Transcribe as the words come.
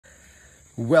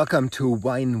Welcome to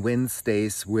Wine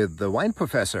Wednesdays with the Wine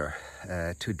Professor.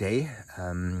 Today,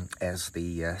 as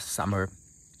the summer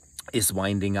is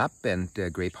winding up and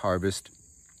grape harvest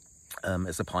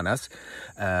is upon us,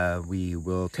 we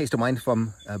will taste a wine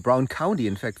from Brown County,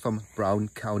 in fact from Brown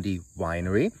County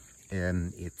Winery.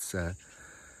 It's a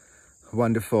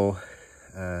wonderful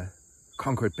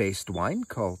Concord-based wine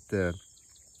called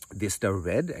Vista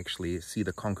Red. Actually, see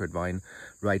the Concord vine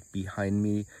right behind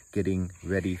me getting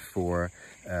ready for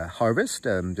harvest.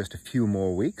 Just a few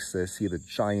more weeks. See the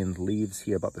giant leaves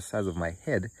here about the size of my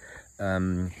head.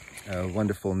 A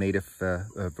wonderful native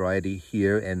variety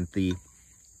here, and the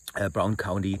Brown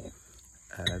County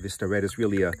Vista Red is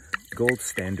really a gold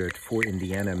standard for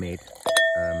Indiana-made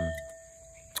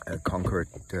Concord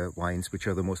wines, which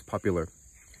are the most popular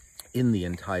in the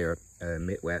entire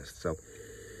Midwest. So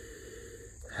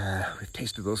we've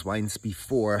tasted those wines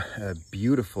before.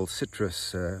 Beautiful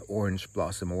citrus, orange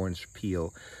blossom, orange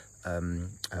peel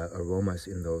aromas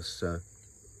in those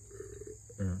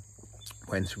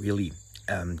wines. Really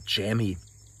jammy.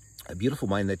 A beautiful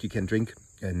wine that you can drink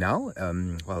now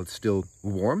while it's still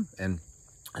warm. And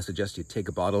I suggest you take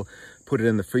a bottle, put it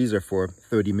in the freezer for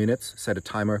 30 minutes, set a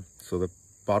timer so the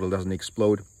bottle doesn't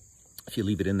explode if you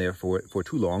leave it in there for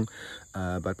too long.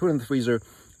 But put it in the freezer.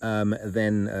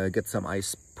 Then get some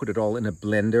ice, put it all in a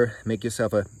blender, make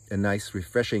yourself a nice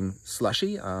refreshing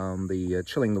slushy.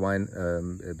 Chilling the wine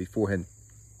beforehand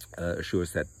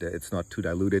assures that it's not too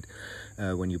diluted.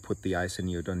 When you put the ice in,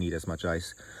 you don't need as much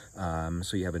ice.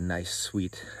 So you have a nice,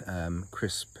 sweet,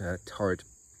 crisp, tart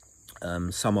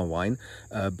summer wine.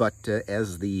 But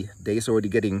as the days are already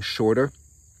getting shorter,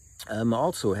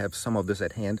 also have some of this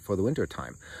at hand for the winter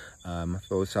time.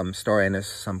 Throw some star anise,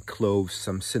 some cloves,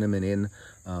 some cinnamon in,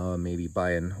 maybe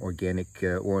buy an organic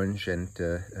orange and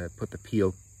put the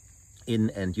peel in,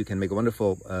 and you can make a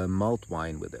wonderful malt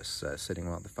wine with this, sitting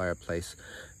around the fireplace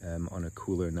on a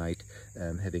cooler night,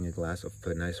 having a glass of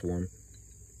nice warm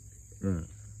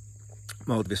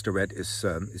malt Vista Red is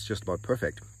just about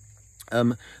perfect.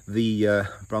 The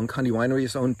Brown County Winery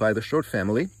is owned by the Schrodt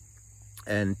family,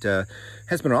 and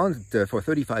has been around for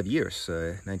 35 years.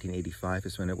 1985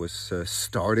 is when it was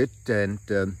started, and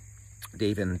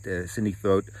Dave and Cindy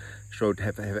Schrodt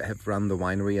have run the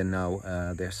winery, and now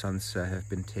their sons have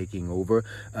been taking over.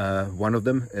 One of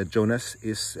them, Jonas,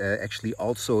 is actually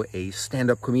also a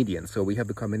stand-up comedian, so we have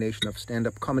the combination of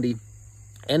stand-up comedy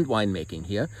and winemaking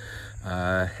here,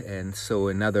 and so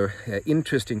another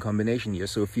interesting combination here.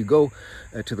 So if you go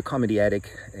to the Comedy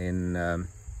Attic in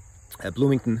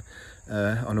Bloomington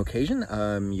on occasion,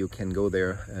 you can go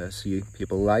there, see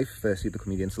people live, see the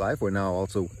comedians live, or now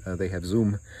also they have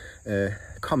Zoom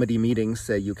comedy meetings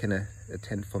you can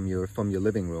attend from your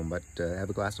living room. But have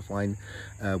a glass of wine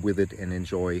with it and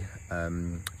enjoy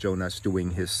Jonas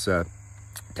doing his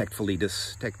tactfully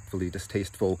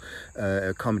distasteful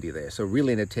comedy there. So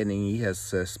really entertaining. He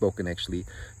has spoken actually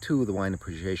to the wine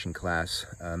appreciation class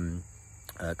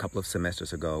a couple of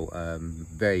semesters ago.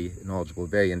 Very knowledgeable,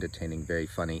 very entertaining, very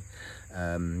funny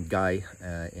guy,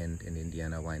 and an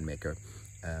Indiana winemaker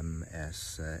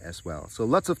as well. So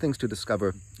lots of things to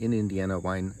discover in Indiana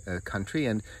wine country.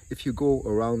 And if you go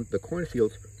around the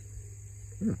cornfields,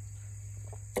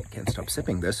 can't stop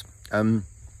sipping this,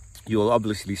 you'll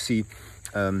obviously see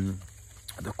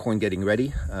the corn getting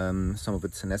ready. Some of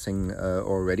it's senescing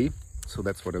already, so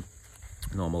that's what a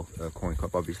normal corn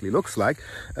crop obviously looks like.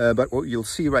 But what you'll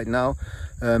see right now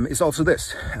is also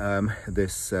this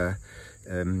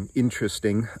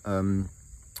interesting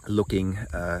looking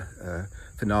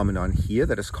phenomenon here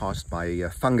that is caused by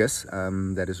fungus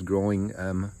that is growing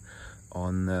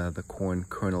on the corn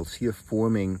kernels here,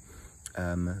 forming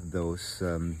those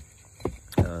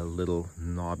little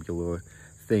nobular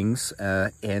things.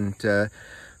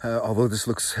 Although this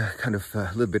looks kind of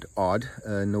a little bit odd,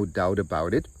 no doubt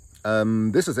about it,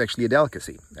 this is actually a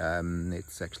delicacy.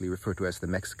 It's actually referred to as the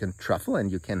Mexican truffle,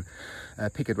 and you can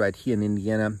pick it right here in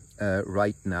Indiana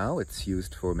right now. It's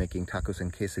used for making tacos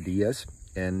and quesadillas,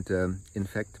 and in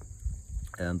fact,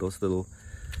 those little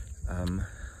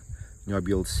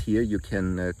nobules here you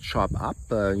can chop up.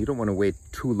 You don't want to wait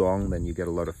too long, then you get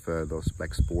a lot of those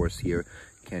black spores here.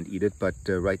 Can't eat it, but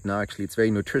right now actually it's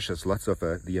very nutritious. Lots of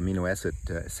the amino acid,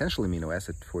 essential amino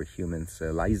acid for humans,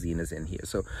 lysine is in here.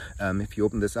 So if you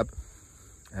open this up,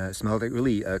 smells like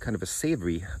really kind of a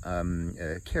savory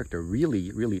character,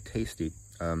 really tasty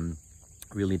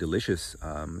really delicious.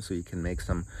 So you can make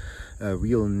some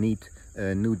real neat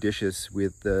new dishes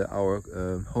with our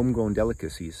homegrown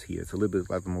delicacies here. It's a little bit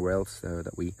like the morels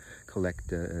that we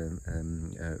collect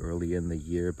early in the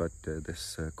year, but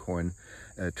this corn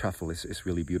truffle is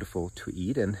really beautiful to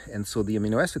eat. And so the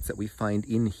amino acids that we find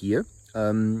in here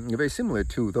are very similar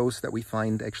to those that we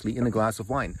find actually in a glass of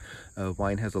wine.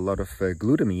 Wine has a lot of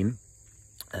glutamine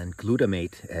and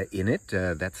glutamate in it.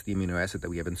 That's the amino acid that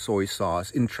we have in soy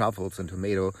sauce, in truffles and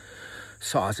tomato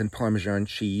sauce and Parmesan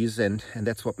cheese, and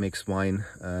that's what makes wine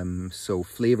so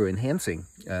flavor enhancing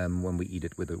when we eat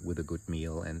it with a good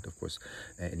meal. And of course,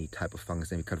 any type of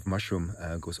fungus, any kind of mushroom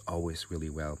goes always really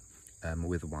well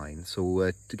with wine.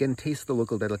 So again, taste the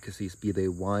local delicacies, be they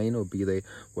wine or be they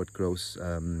what grows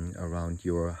around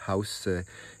your house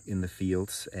in the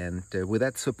fields. And with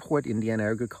that, support Indiana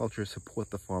agriculture,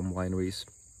 support the farm wineries,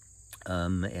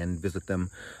 and visit them.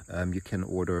 You can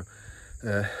order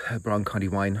Brown County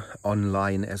wine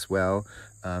online as well,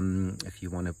 if you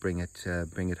want to bring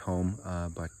it home,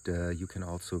 but you can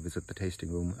also visit the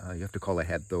tasting room. You have to call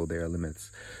ahead, though. There are limits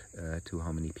to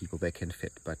how many people they can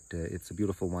fit, but it's a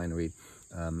beautiful winery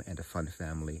and a fun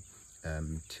family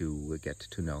to get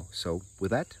to know. So with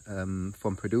that,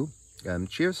 from Purdue,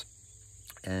 cheers,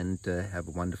 and have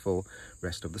a wonderful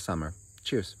rest of the summer.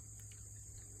 Cheers.